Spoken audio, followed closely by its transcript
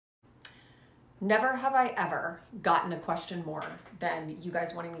Never have I ever gotten a question more than you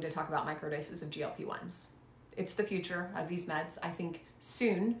guys wanting me to talk about microdoses of GLP-1s. It's the future of these meds. I think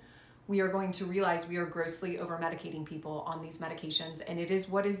soon we are going to realize we are grossly over-medicating people on these medications, and it is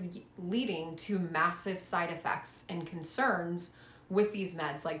what is leading to massive side effects and concerns with these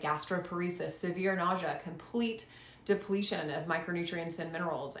meds, like gastroparesis, severe nausea, complete depletion of micronutrients and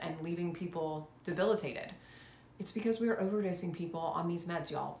minerals, and leaving people debilitated. It's because we are overdosing people on these meds,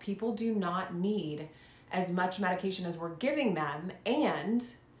 y'all. People do not need as much medication as we're giving them, and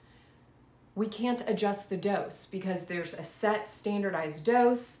we can't adjust the dose because there's a set standardized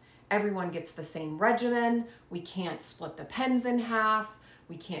dose. Everyone gets the same regimen. We can't split the pens in half.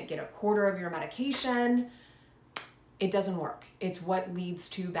 We can't get a quarter of your medication. It doesn't work. It's what leads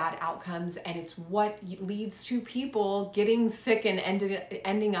to bad outcomes, and it's what leads to people getting sick and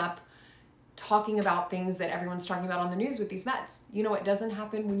ending up talking about things that everyone's talking about on the news with these meds. You know what doesn't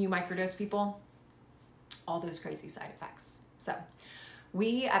happen when you microdose people? All those crazy side effects. So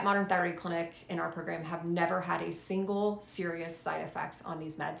we at Modern Thyroid Clinic in our program have never had a single serious side effect on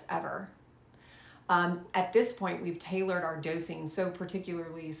these meds ever. At this point, we've tailored our dosing so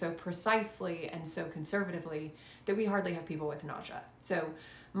particularly, so precisely, and so conservatively that we hardly have people with nausea. So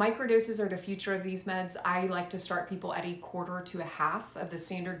microdoses are the future of these meds. I like to start people at a quarter to a half of the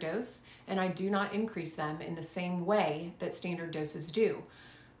standard dose, and I do not increase them in the same way that standard doses do.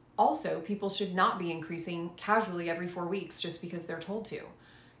 Also, people should not be increasing casually every 4 weeks just because they're told to.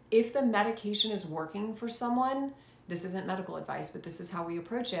 If the medication is working for someone, this isn't medical advice, but this is how we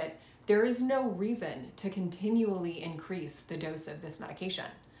approach it, there is no reason to continually increase the dose of this medication.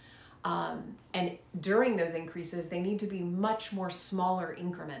 And during those increases, they need to be much more smaller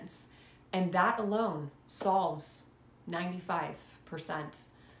increments. And that alone solves 95%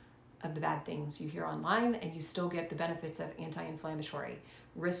 of the bad things you hear online, and you still get the benefits of anti-inflammatory,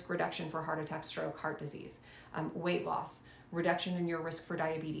 risk reduction for heart attack, stroke, heart disease, weight loss, reduction in your risk for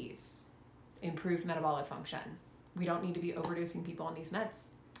diabetes, improved metabolic function. We don't need to be overdosing people on these meds.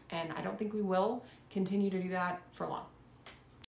 And I don't think we will continue to do that for long.